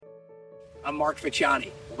I'm Mark Facciani.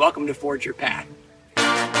 Welcome to Forge Your Path.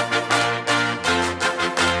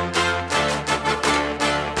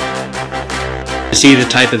 To see the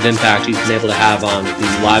type of impact he's been able to have on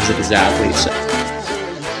the lives of his athletes.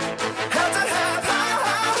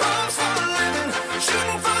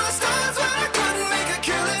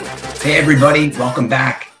 Hey everybody, welcome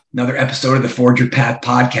back. Another episode of the Forge Your Path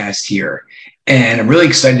podcast here. And I'm really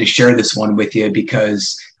excited to share this one with you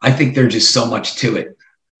because I think there's just so much to it.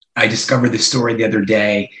 I discovered this story the other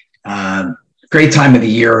day. Great time of the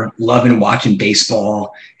year, loving watching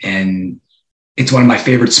baseball, and it's one of my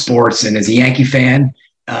favorite sports. And as a Yankee fan,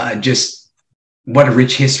 just what a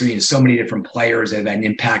rich history and so many different players that have had an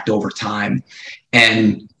impact over time.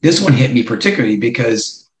 And this one hit me particularly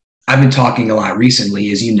because I've been talking a lot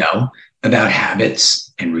recently, as you know, about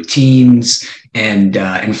habits and routines and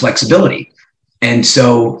flexibility. And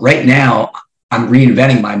so right now, I'm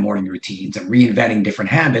reinventing my morning routines. I'm reinventing different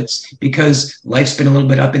habits because life's been a little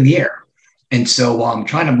bit up in the air. And so while I'm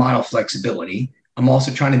trying to model flexibility, I'm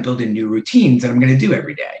also trying to build in new routines that I'm going to do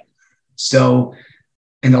every day. So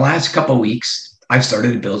in the last couple of weeks, I've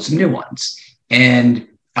started to build some new ones. And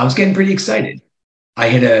I was getting pretty excited. I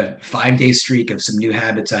hit a 5-day streak of some new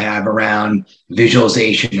habits I have around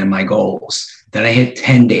visualization and my goals. Then I hit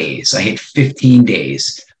 10 days. I hit 15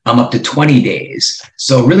 days. I'm up to 20 days.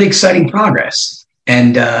 So really exciting progress.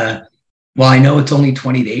 And while I know it's only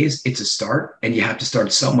 20 days, it's a start. And you have to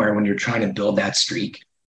start somewhere when you're trying to build that streak.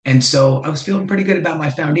 And so I was feeling pretty good about my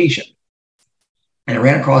foundation. And I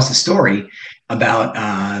ran across a story about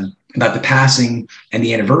the passing and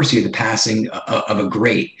the anniversary of the passing of a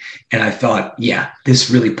great. And I thought, yeah, this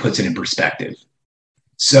really puts it in perspective.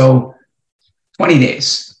 So 20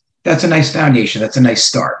 days, that's a nice foundation. That's a nice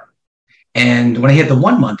start. And when I hit the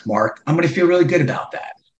 1 month mark, I'm going to feel really good about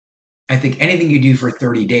that. I think anything you do for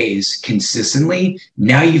 30 days consistently,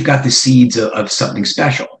 now you've got the seeds of something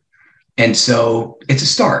special. And so it's a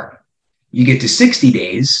start. You get to 60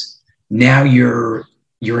 days, now you're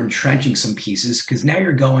entrenching some pieces because now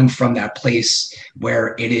you're going from that place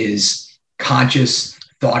where it is conscious,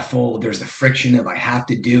 thoughtful, there's the friction of I have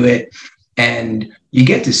to do it. And you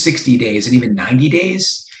get to 60 days and even 90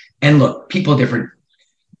 days. And look, people different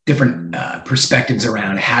perspectives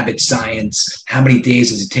around habit science. How many days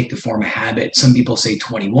does it take to form a habit? Some people say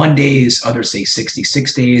 21 days, others say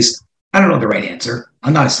 66 days. I don't know the right answer.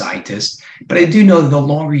 I'm not a scientist, but I do know that the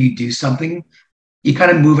longer you do something, you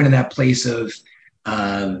kind of move into that place of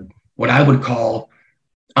what I would call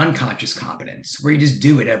unconscious competence, where you just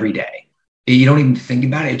do it every day. You don't even think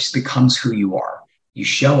about it. It just becomes who you are. You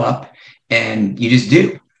show up and you just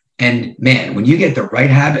do. And man, when you get the right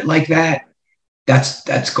habit like that,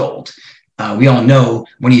 that's gold. We all know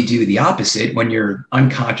when you do the opposite, when you're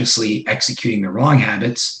unconsciously executing the wrong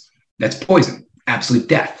habits, that's poison, absolute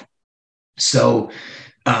death. So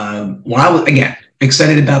when I was, again,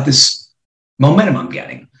 excited about this momentum I'm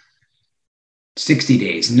getting, 60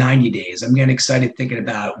 days, 90 days, I'm getting excited thinking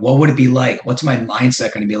about what would it be like? What's my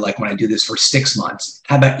mindset going to be like when I do this for 6 months?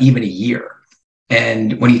 How about even a year?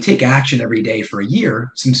 And when you take action every day for a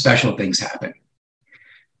year, some special things happen.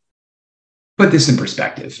 Put this in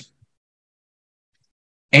perspective.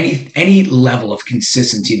 Any level of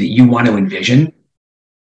consistency that you want to envision,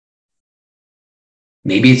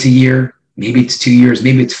 maybe it's a year, maybe it's 2 years,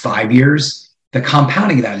 maybe it's 5 years. The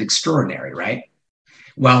compounding of that is extraordinary, right?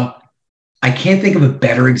 Well, I can't think of a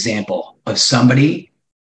better example of somebody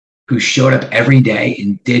who showed up every day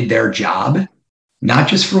and did their job, not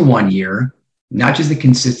just for 1 year, not just the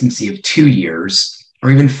consistency of 2 years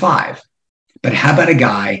or even 5, but how about a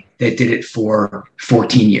guy that did it for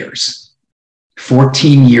 14 years?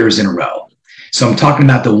 14 years in a row. So I'm talking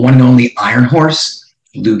about the one and only Iron Horse,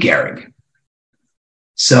 Lou Gehrig.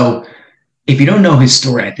 So if you don't know his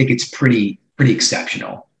story, I think it's pretty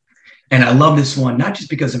exceptional. And I love this one, not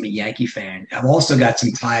just because I'm a Yankee fan. I've also got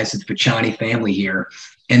some ties to the Facciani family here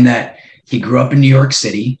in that he grew up in New York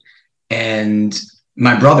City, and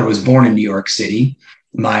my brother was born in New York City.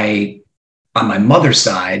 On my mother's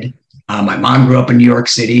side, my mom grew up in New York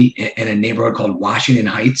City in a neighborhood called Washington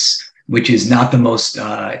Heights, which is not the most,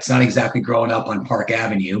 it's not exactly growing up on Park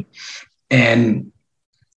Avenue. And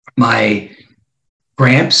my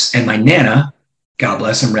Gramps and my Nana, God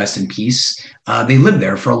bless them, rest in peace, they lived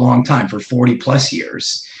there for a long time, for 40 plus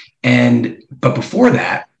years. But before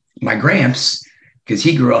that, my Gramps, because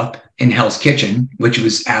he grew up in Hell's Kitchen, which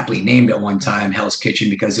was aptly named at one time Hell's Kitchen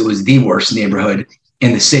because it was the worst neighborhood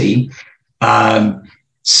in the city.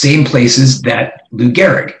 Same places that Lou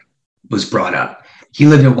Gehrig was brought up. He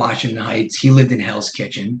lived in Washington Heights. He lived in Hell's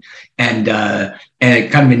Kitchen. And a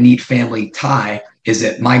kind of a neat family tie is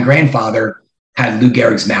that my grandfather had Lou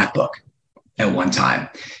Gehrig's math book at one time.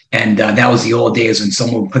 And that was the old days when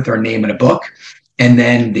someone would put their name in a book and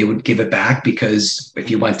then they would give it back, because if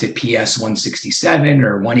you went to PS 167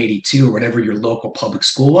 or 182 or whatever your local public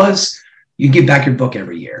school was, you give back your book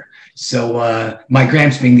every year. So my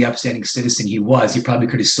Gramps, being the upstanding citizen he was, he probably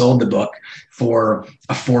could have sold the book for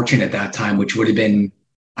a fortune at that time, which would have been,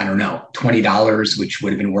 I don't know, $20, which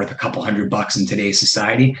would have been worth a couple $100 in today's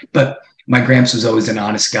society. But my Gramps was always an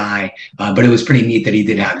honest guy, but it was pretty neat that he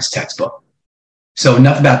did have his textbook. So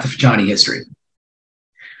enough about the Johnny history.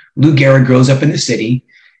 Lou Gehrig grows up in the city,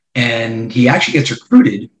 and he actually gets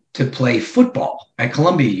recruited to play football at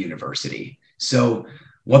Columbia University. So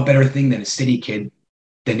what better thing than a city kid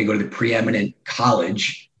than to go to the preeminent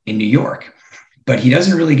college in New York? But he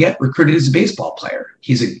doesn't really get recruited as a baseball player.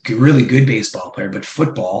 He's a really good baseball player, but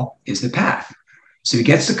football is the path. So he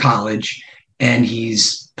gets to college, and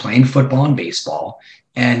he's playing football and baseball,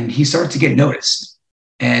 and he starts to get noticed.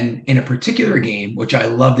 And in a particular game, which I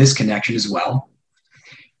love this connection as well,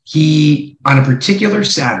 he, on a particular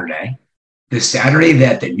Saturday, the Saturday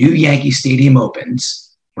that the new Yankee Stadium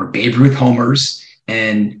opens, where Babe Ruth homers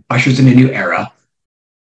and ushers in a new era,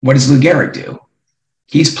 what does Lou Gehrig do?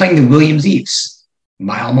 He's playing the Williams Eves,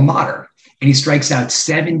 my alma mater, and he strikes out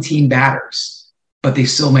 17 batters, but they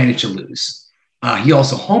still manage to lose. He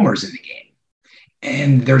also homers in the game.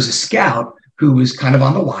 And there's a scout who was kind of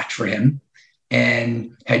on the watch for him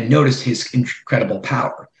and had noticed his incredible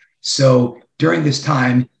power. So during this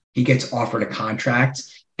time, he gets offered a contract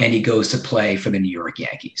and he goes to play for the New York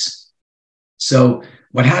Yankees. So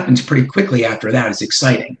what happens pretty quickly after that is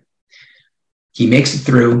exciting. He makes it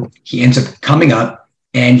through, he ends up coming up,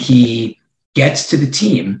 and he gets to the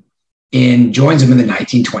team and joins them in the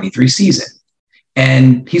 1923 season.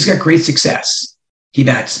 And he's got great success. He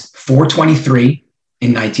bats .423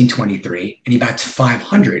 in 1923, and he bats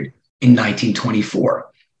 .500 in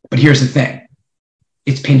 1924. But here's the thing.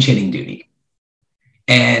 It's pinch hitting duty.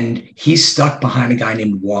 And he's stuck behind a guy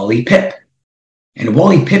named Wally Pipp. And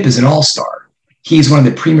Wally Pipp is an all-star. He's one of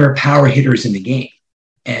the premier power hitters in the game.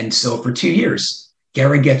 And so for 2 years,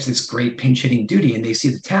 Gehrig gets this great pinch hitting duty, and they see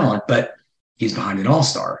the talent, but he's behind an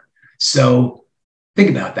all-star. So think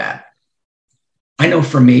about that. I know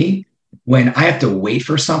for me, when I have to wait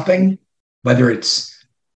for something, whether it's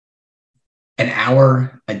an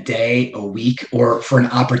hour, a day, a week, or for an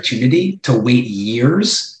opportunity to wait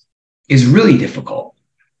years, is really difficult.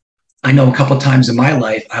 I know a couple of times in my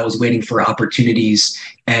life, I was waiting for opportunities,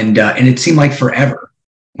 and it seemed like forever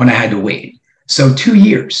when I had to wait. So 2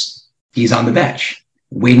 years, he's on the bench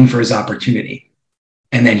waiting for his opportunity.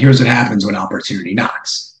 And then here's what happens when opportunity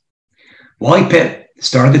knocks. Wally Pipp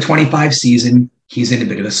started the 25 season. He's in a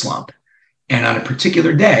bit of a slump. And on a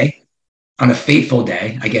particular day, on a fateful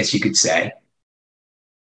day, I guess you could say,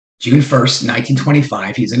 June 1st,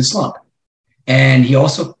 1925, he's in a slump. And he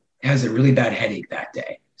also has a really bad headache that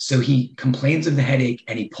day. So he complains of the headache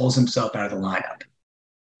and he pulls himself out of the lineup.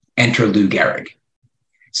 Enter Lou Gehrig.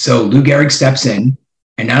 So Lou Gehrig steps in,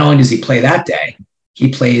 and not only does he play that day,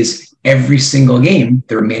 he plays every single game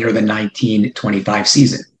the remainder of the 1925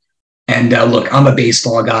 season. And look, I'm a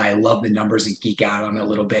baseball guy. I love the numbers and geek out on it a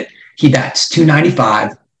little bit. He bats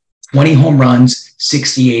 .295, 20 home runs,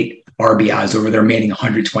 68 RBIs over the remaining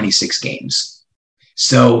 126 games.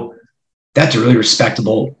 So that's a really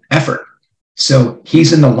respectable effort. So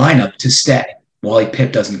he's in the lineup to stay. Wally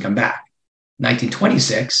Pipp doesn't come back.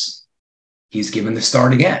 1926, he's given the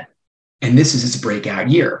start again. And this is his breakout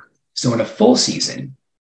year. So in a full season,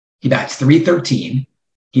 he bats .313.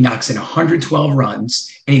 He knocks in 112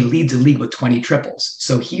 runs, and he leads the league with 20 triples.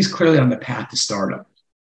 So he's clearly on the path to stardom.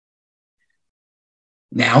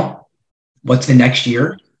 Now, what's the next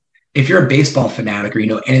year? If you're a baseball fanatic or you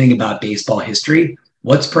know anything about baseball history,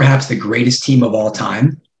 what's perhaps the greatest team of all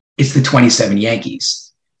time? It's the 27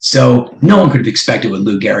 Yankees. So no one could have expected what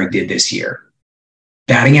Lou Gehrig did this year.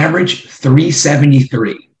 Batting average,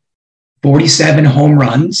 .373, 47 home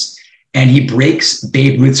runs, and he breaks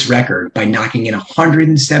Babe Ruth's record by knocking in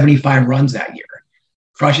 175 runs that year.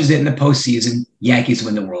 Crushes it in the postseason, Yankees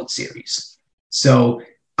win the World Series. So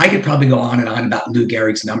I could probably go on and on about Lou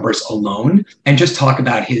Gehrig's numbers alone and just talk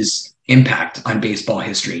about his impact on baseball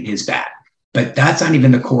history and his bat. But that's not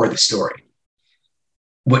even the core of the story.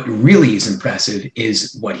 What really is impressive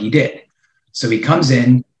is what he did. So he comes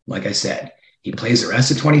in, like I said, he plays the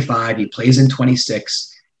rest of 25, he plays in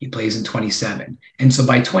 26, he plays in 27. And so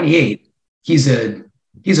by 28, he's a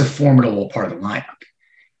formidable part of the lineup.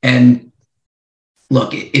 And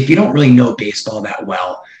look, if you don't really know baseball that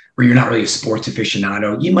well, or you're not really a sports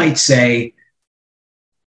aficionado, you might say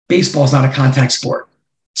baseball is not a contact sport.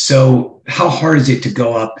 So how hard is it to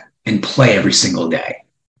go up and play every single day?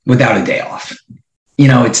 without a day off.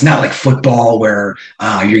 It's not like football where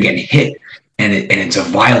you're getting hit and it's a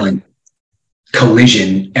violent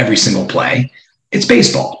collision every single play. It's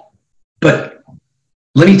baseball. But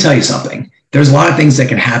let me tell you something. There's a lot of things that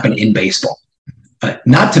can happen in baseball,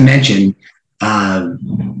 not to mention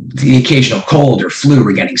the occasional cold or flu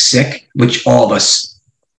or getting sick, which all of us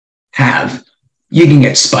have. You can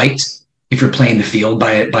get spiked if you're playing the field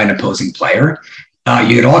by an opposing player.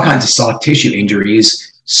 You get all kinds of soft tissue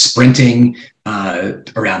injuries, sprinting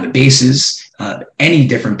around the bases, any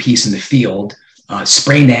different piece in the field,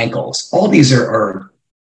 sprained ankles. All these are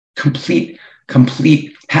complete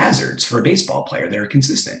hazards for a baseball player that are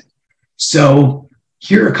consistent. So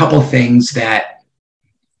here are a couple of things that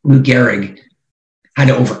Lou Gehrig had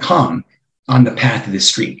to overcome on the path of this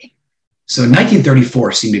streak. So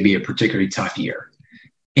 1934 seemed to be a particularly tough year.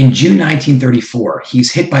 In June 1934,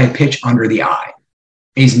 he's hit by a pitch under the eye.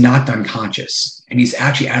 He's knocked unconscious, and he's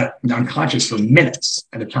actually unconscious for minutes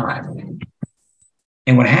at a time.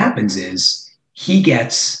 And what happens is he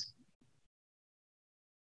gets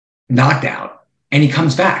knocked out, and he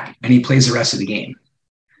comes back, and he plays the rest of the game.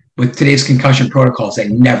 With today's concussion protocols, that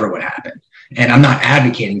never would happen. And I'm not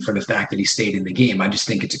advocating for the fact that he stayed in the game. I just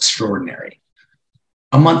think it's extraordinary.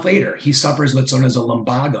 A month later, he suffers what's known as a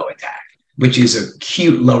lumbago attack, which is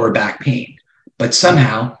acute lower back pain. But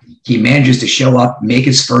somehow he manages to show up, make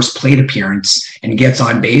his first plate appearance, and gets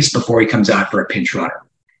on base before he comes out for a pinch runner.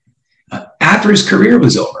 After his career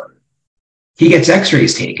was over, he gets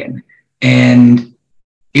x-rays taken, and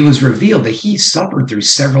it was revealed that he suffered through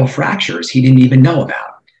several fractures he didn't even know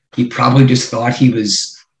about. He probably just thought he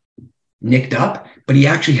was nicked up, but he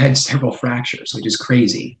actually had several fractures, which is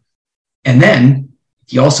crazy. And then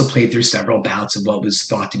he also played through several bouts of what was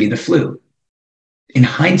thought to be the flu. In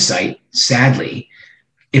hindsight, sadly,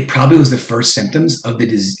 it probably was the first symptoms of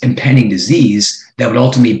the impending disease that would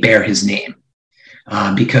ultimately bear his name.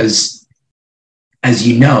 Because as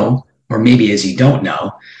you know, or maybe as you don't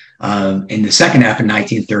know, in the second half of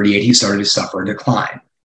 1938, he started to suffer a decline.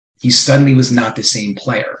 He suddenly was not the same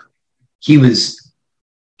player. He was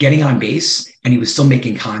getting on base and he was still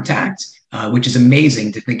making contact, which is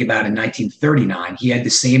amazing to think about. In 1939, he had the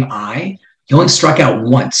same eye. He only struck out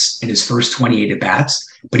once in his first 28 at-bats,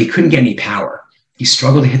 but he couldn't get any power. He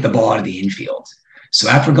struggled to hit the ball out of the infield. So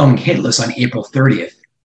after going hitless on April 30th,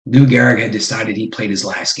 Lou Gehrig had decided he played his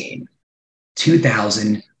last game.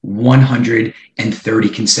 2,130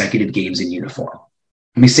 consecutive games in uniform.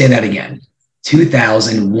 Let me say that again.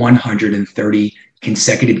 2,130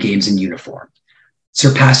 consecutive games in uniform,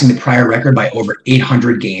 surpassing the prior record by over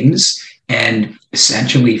 800 games and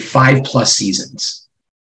essentially 5+ seasons.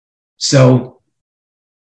 So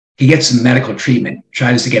he gets some medical treatment,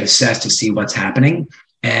 tries to get assessed to see what's happening,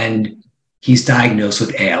 and he's diagnosed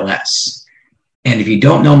with ALS. And if you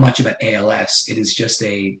don't know much about ALS, it is just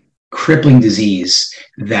a crippling disease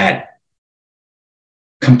that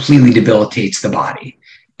completely debilitates the body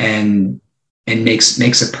and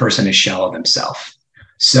makes a person a shell of himself.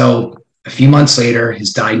 So a few months later,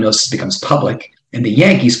 his diagnosis becomes public, and the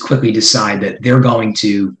Yankees quickly decide that they're going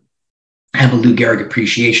to have a Lou Gehrig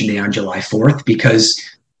Appreciation Day on July 4th because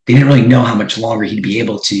they didn't really know how much longer he'd be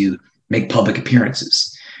able to make public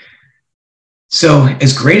appearances. So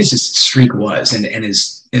as great as his streak was, and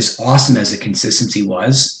as awesome as the consistency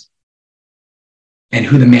was, and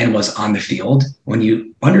who the man was on the field, when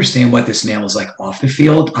you understand what this man was like off the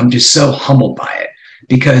field, I'm just so humbled by it.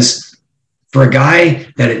 Because for a guy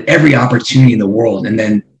that had every opportunity in the world, and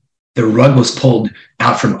then the rug was pulled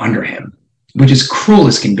out from under him, which is cruel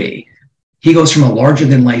as can be, he goes from a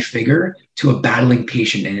larger-than-life figure to a battling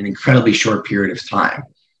patient in an incredibly short period of time.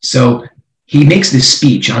 So he makes this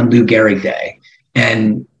speech on Lou Gehrig Day,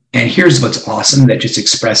 and here's what's awesome that just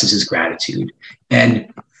expresses his gratitude.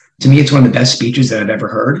 And to me, it's one of the best speeches that I've ever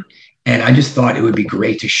heard. And I just thought it would be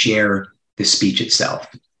great to share the speech itself.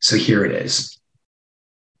 So here it is.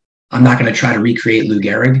 I'm not going to try to recreate Lou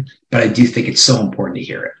Gehrig, but I do think it's so important to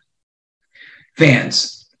hear it.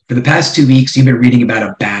 Fans, for the past 2 weeks, you've been reading about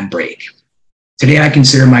a bad break. Today, I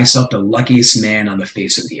consider myself the luckiest man on the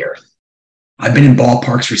face of the earth. I've been in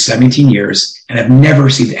ballparks for 17 years, and I've never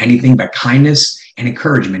received anything but kindness and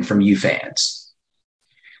encouragement from you fans.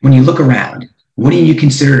 When you look around, wouldn't you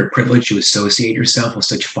consider it a privilege to associate yourself with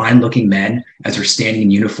such fine-looking men as are standing in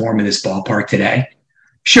uniform in this ballpark today?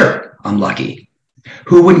 Sure, I'm lucky.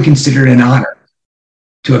 Who wouldn't consider it an honor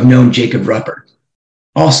to have known Jacob Ruppert?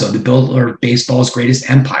 Also, the builder of baseball's greatest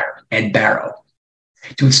empire, Ed Barrow.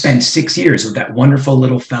 To have spent 6 years with that wonderful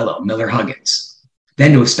little fellow, Miller Huggins.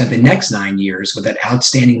 Then to have spent the next 9 years with that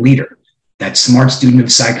outstanding leader, that smart student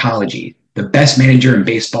of psychology, the best manager in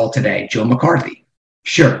baseball today, Joe McCarthy.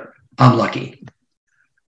 Sure, I'm lucky.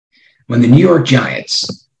 When the New York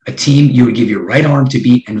Giants, a team you would give your right arm to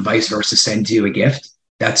beat and vice versa, send you a gift,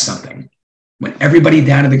 that's something. When everybody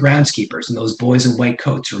down to the groundskeepers and those boys in white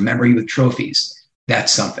coats remember you with trophies,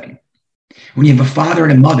 that's something. When you have a father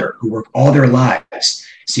and a mother who work all their lives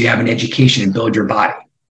so you have an education and build your body,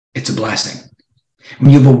 it's a blessing.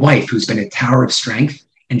 When you have a wife who's been a tower of strength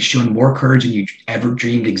and shown more courage than you ever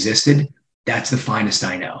dreamed existed, that's the finest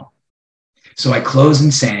I know. So I close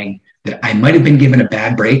in saying that I might have been given a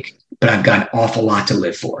bad break, but I've got an awful lot to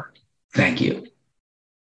live for. Thank you.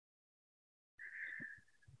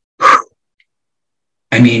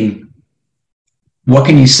 I mean, what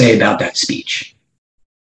can you say about that speech?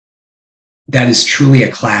 That is truly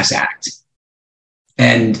a class act.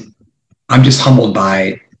 And I'm just humbled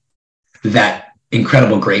by that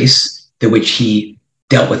incredible grace to which he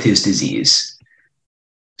dealt with his disease.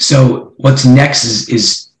 So what's next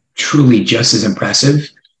is truly just as impressive.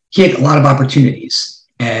 He had a lot of opportunities,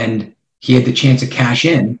 and he had the chance to cash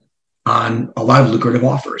in on a lot of lucrative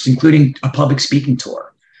offers, including a public speaking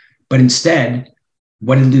tour. But instead,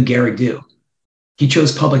 what did Lou Gehrig do? He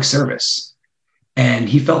chose public service, and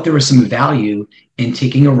he felt there was some value in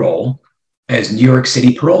taking a role as New York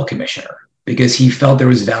City parole commissioner, because he felt there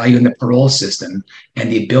was value in the parole system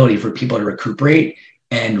and the ability for people to recuperate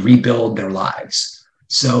and rebuild their lives.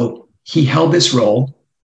 So he held this role,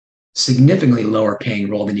 significantly lower paying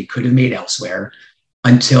role than he could have made elsewhere,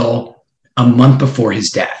 until a month before his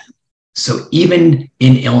death. So even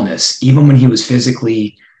in illness, even when he was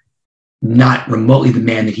physically not remotely the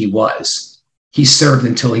man that he was, he served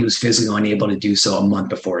until he was physically unable to do so a month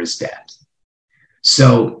before his death.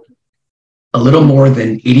 So a little more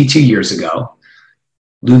than 82 years ago,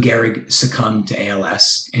 Lou Gehrig succumbed to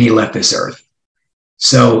ALS and he left this earth.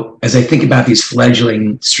 So as I think about these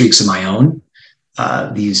fledgling streaks of my own,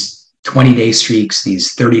 these 20-day streaks,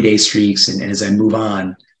 these 30-day streaks, and as I move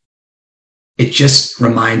on, it just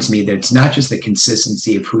reminds me that it's not just the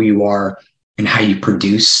consistency of who you are and how you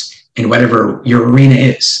produce in whatever your arena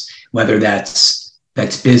is, whether that's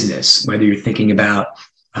business, whether you're thinking about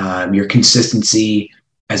your consistency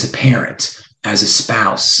as a parent, as a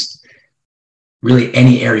spouse, really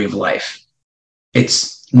any area of life.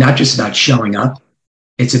 It's not just about showing up.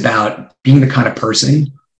 It's about being the kind of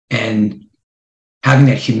person and having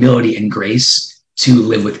that humility and grace to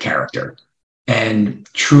live with character, and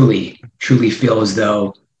truly feel as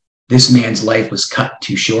though this man's life was cut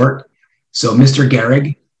too short. So Mr.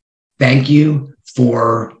 Gehrig, thank you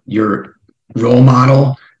for your role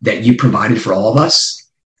model that you provided for all of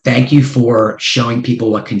us. Thank you for showing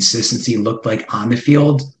people what consistency looked like on the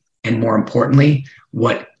field, and more importantly,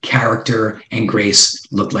 what character and grace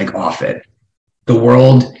looked like off it. The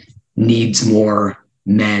world needs more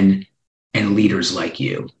men and leaders like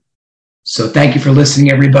you. So thank you for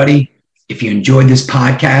listening, everybody. If you enjoyed this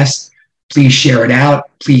podcast, please share it out.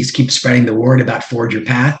 Please keep spreading the word about Forge Your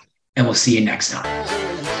Path, and we'll see you next time.